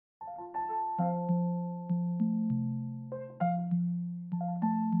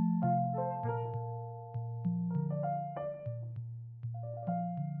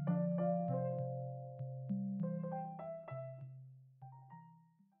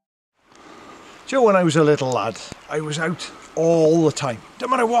Do you know, when I was a little lad, I was out all the time. No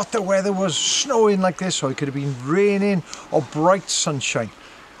matter what the weather was, snowing like this, or it could have been raining or bright sunshine.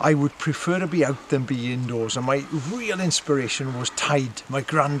 I would prefer to be out than be indoors, and my real inspiration was Tide, my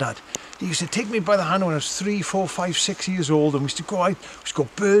granddad. He used to take me by the hand when I was 3, 4, 5, 6 years old, and we used to go out, we used to go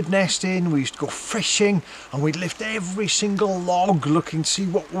bird nesting, we used to go fishing, and we'd lift every single log looking to see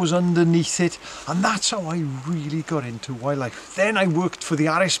what was underneath it, and that's how I really got into wildlife. Then I worked for the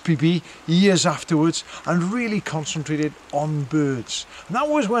RSPB years afterwards and really concentrated on birds. And that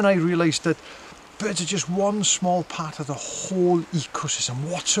was when I realised that birds are just one small part of the whole ecosystem,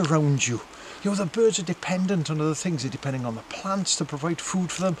 what's around you. You know, the birds are dependent on other things. They're depending on the plants to provide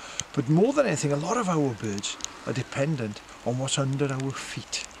food for them. But more than anything, a lot of our birds are dependent on what's under our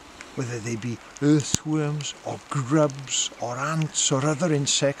feet. Whether they be earthworms or grubs or ants or other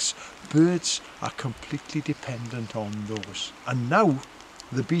insects, birds are completely dependent on those. And now,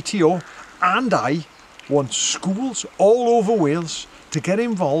 the BTO and I want schools all over Wales to get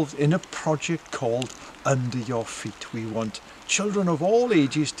involved in a project called Under Your Feet. We want children of all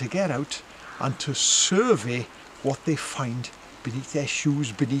ages to get out and to survey what they find beneath their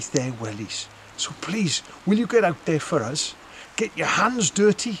shoes, beneath their wellies. So please, will you get out there for us? Get your hands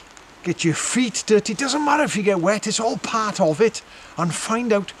dirty, get your feet dirty. Doesn't matter if you get wet, it's all part of it. And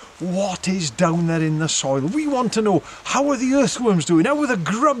find out what is down there in the soil. We want to know, how are the earthworms doing? How are the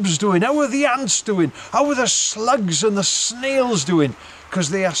grubs doing? How are the ants doing? How are the slugs and the snails doing? Because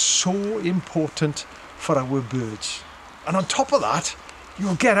they are so important for our birds. And on top of that,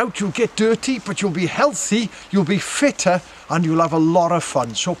 you'll get out, you'll get dirty, but you'll be healthy, you'll be fitter, and you'll have a lot of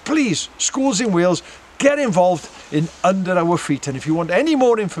fun. So please, schools in Wales, get involved in Under Our Feet. And if you want any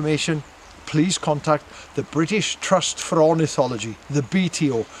more information, please contact the British Trust for Ornithology, the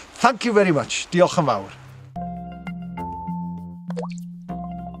BTO. Thank you very much. Diolch yn fawr.